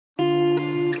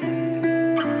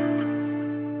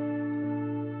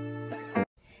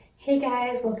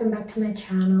guys, welcome back to my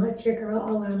channel. It's your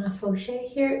girl a.faucheryt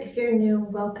here. If you're new,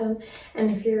 welcome, and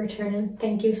if you're returning,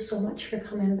 thank you so much for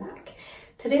coming back.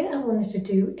 Today I wanted to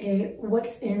do a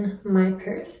what's in my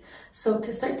purse. So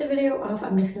to start the video off,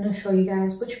 I'm just going to show you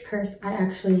guys which purse I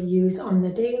actually use on the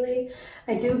daily.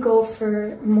 I do go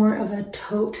for more of a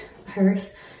tote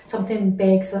purse, something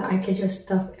big so that I could just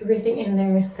stuff everything in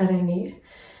there that I need.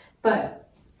 But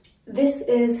this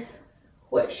is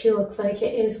what she looks like.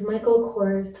 It is Michael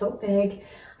Kors tote bag.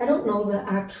 I don't know the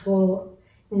actual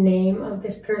name of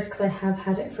this purse because I have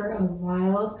had it for a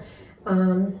while.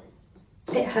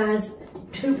 It has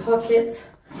two pockets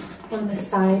on the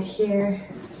side here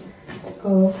that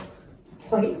go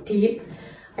quite deep.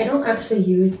 I don't actually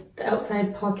use the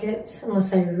outside pockets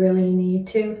unless I really need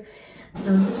to.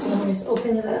 So let me just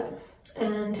open it up,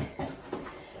 and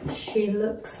she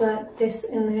looks like this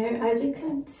in there. As you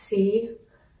can see,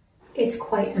 it's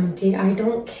quite empty. I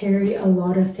don't carry a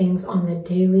lot of things on the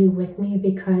daily with me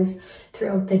because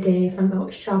throughout the day, if I'm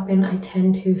out shopping, I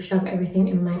tend to shove everything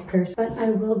in my purse. But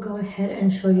I will go ahead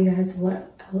and show you guys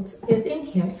what else is in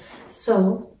here.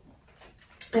 So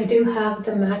I do have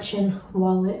the matching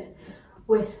wallet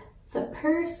with the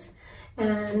purse,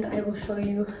 and I will show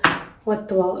you what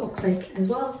the wallet looks like as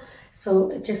well.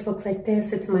 So it just looks like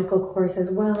this. It's Michael Kors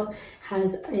as well.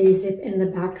 Has a zip in the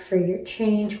back for your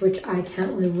change, which I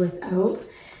can't live without.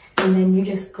 And then you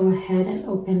just go ahead and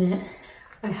open it.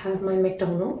 I have my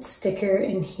McDonald's sticker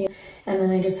in here. And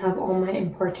then I just have all my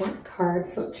important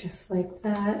cards. So just like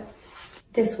that.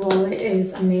 This wallet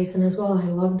is amazing as well. I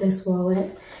love this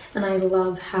wallet. And I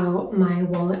love how my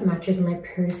wallet matches my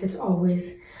purse.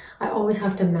 I always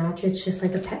have to match. It's just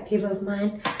like a pet peeve of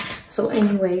mine. So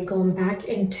anyway, going back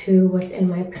into what's in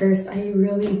my purse, I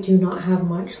really do not have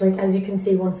much. Like, as you can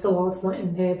see, once the wallet's not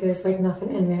in there, there's like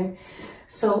nothing in there.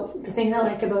 So the thing I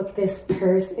like about this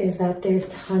purse is that there's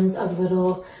tons of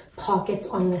little pockets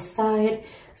on the side.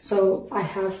 So I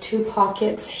have two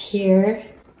pockets here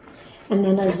and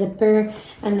then a zipper.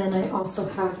 And then I also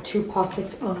have two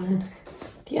pockets on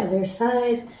the other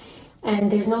side.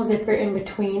 And there's no zipper in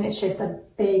between. It's just a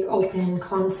big open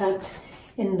concept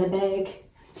in the bag.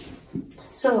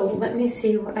 So let me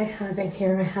see what I have in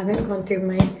here. I haven't gone through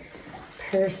my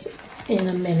purse in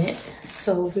a minute,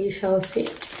 so we shall see.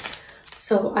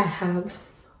 So I have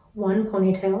one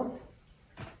ponytail,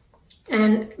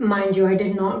 and mind you, I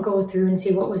did not go through and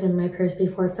see what was in my purse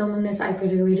before filming this. I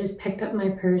literally just picked up my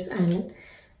purse and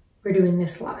we're doing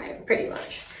this live pretty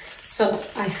much. So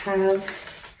I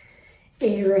have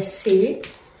a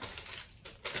receipt.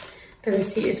 The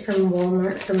receipt is from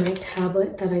Walmart for my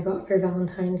tablet that I got for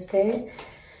Valentine's Day.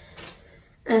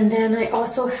 And then I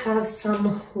also have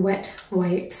some wet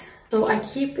wipes. So I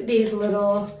keep these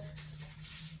little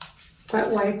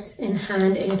wet wipes in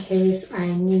hand in case I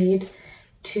need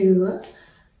to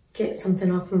get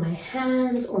something off of my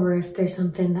hands, or if there's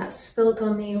something that's spilled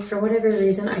on me. For whatever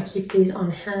reason, I keep these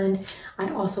on hand.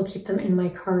 I also keep them in my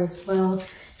car as well.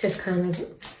 Just kind of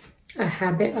a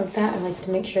habit of that. I like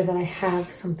to make sure that I have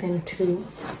something to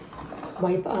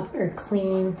wipe up or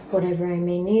clean whatever I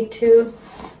may need to.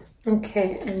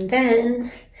 Okay, and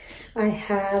then I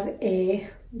have a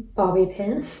bobby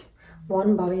pin,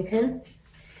 one bobby pin,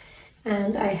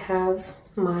 and I have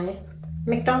my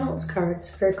McDonald's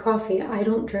cards for coffee. I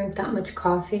don't drink that much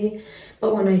coffee,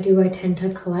 but when I do, I tend to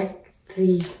collect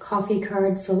the coffee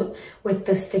cards so with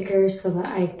the stickers so that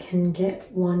I can get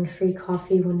one free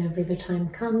coffee whenever the time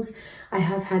comes. I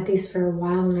have had these for a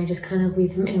while and I just kind of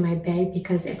leave them in my bag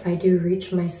because if I do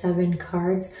reach my 7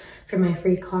 cards for my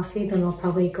free coffee, then I'll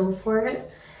probably go for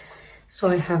it. So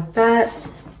I have that.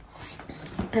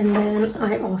 And then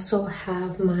I also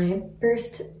have my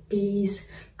Burst Bees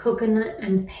coconut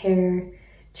and pear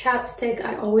chapstick.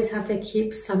 I always have to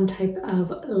keep some type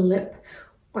of lip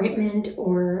ointment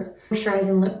or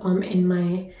moisturizing lip balm in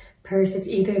my purse. It's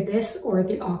either this or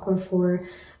the Aquaphor,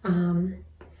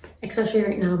 especially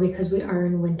right now because we are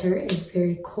in winter. It's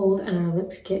very cold and our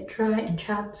lips get dry and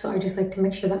chapped, so I just like to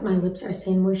make sure that my lips are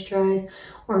staying moisturized,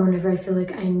 or whenever I feel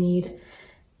like I need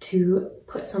to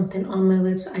put something on my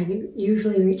lips, I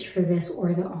usually reach for this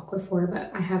or the Aquaphor, but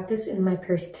I have this in my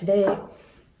purse today.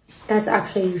 That's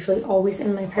actually usually always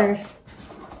in my purse.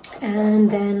 And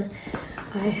then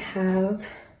I have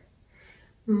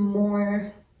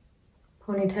more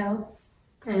ponytail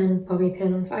and bobby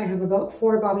pins. I have about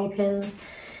 4 bobby pins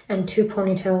and 2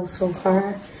 ponytails so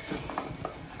far.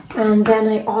 And then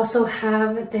I also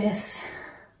have this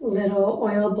little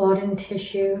oil blotting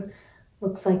tissue.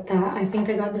 Looks like that. I think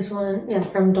I got this one, yeah,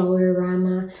 from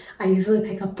Dollarama. I usually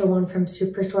pick up the one from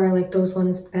Superstore. I like those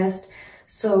ones best.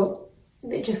 So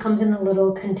it just comes in a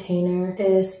little container.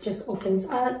 This just opens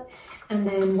up, and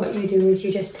then what you do is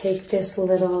you just take this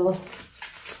little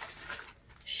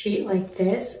sheet like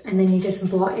this, and then you just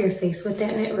blot your face with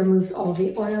it, and it removes all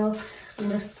the oil.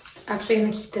 I'm actually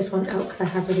gonna keep this one out because I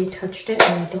have already touched it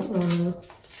and I don't want to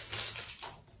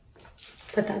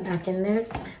put that back in there.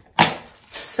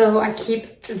 So I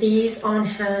keep these on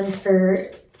hand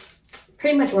for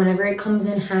pretty much whenever. It comes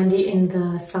in handy in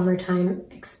the summertime,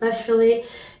 especially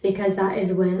because that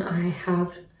is when I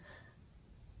have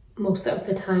most of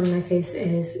the time my face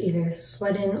is either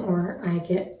sweating or I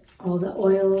get all the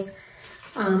oils.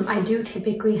 I do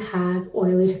typically have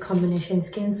oily to combination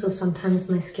skin, so sometimes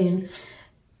my skin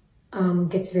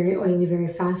gets very oily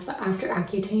very fast, but after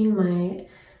Accutane my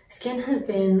skin has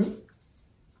been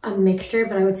a mixture,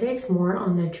 but I would say it's more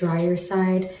on the drier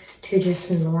side to just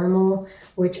normal,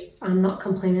 which I'm not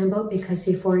complaining about because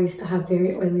before I used to have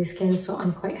very oily skin, so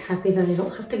I'm quite happy that I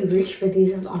don't have to reach for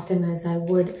these as often as I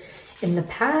would in the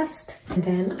past. And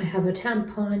then I have a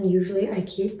tampon. Usually I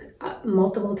keep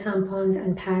multiple tampons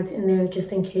and pads in there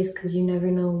just in case, because you never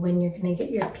know when you're gonna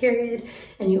get your period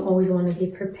and you always want to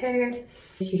be prepared.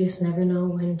 You just never know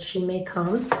when she may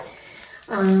come.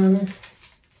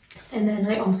 And then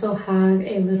I also have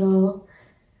a little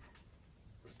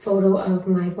photo of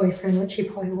my boyfriend, which he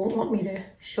probably won't want me to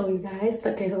show you guys,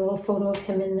 but there's a little photo of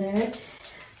him in there.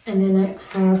 And then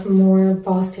I have more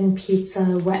Boston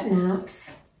Pizza wet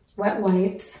naps, wet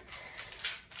wipes,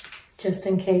 just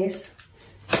in case.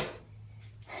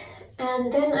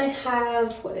 And then I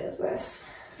have, what is this?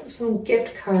 Some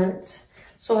gift cards.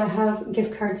 So I have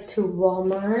gift cards to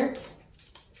Walmart,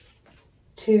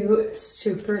 to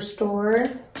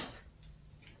Superstore,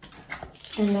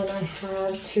 and then I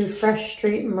have to Fresh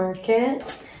Street Market.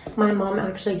 My mom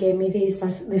actually gave me these.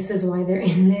 This is why they're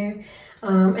in there.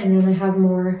 And then I have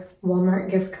more Walmart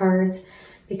gift cards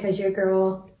because your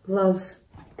girl loves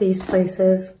these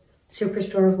places.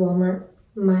 Superstore, Walmart,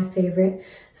 my favorite.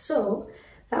 So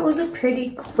that was a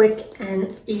pretty quick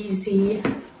and easy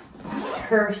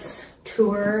purse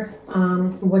tour.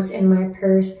 What's in my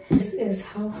purse. This is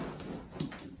how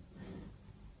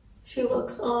she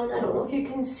looks on. I don't know if you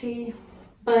can see,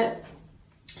 but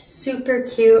super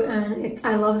cute. And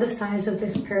I love the size of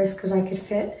this purse because I could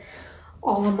fit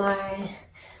all of my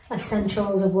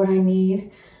essentials of what I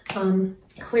need.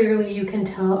 Clearly you can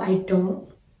tell I don't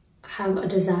have a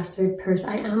disastered purse.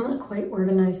 I am a quite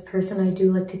organized person. I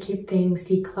do like to keep things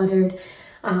decluttered.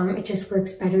 It just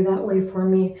works better that way for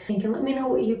me. You can let me know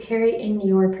what you carry in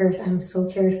your purse. I'm so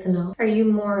curious to know. Are you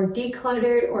more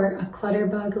decluttered or a clutter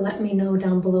bug? Let me know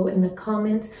down below in the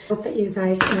comments. Hope that you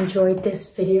guys enjoyed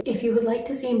this video. If you would like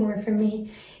to see more from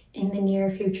me in the near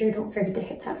future, don't forget to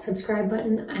hit that subscribe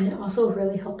button, and it also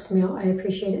really helps me out. I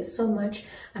appreciate it so much.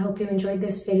 I hope you enjoyed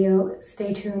this video.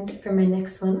 Stay tuned for my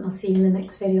next one. I'll see you in the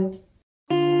next video.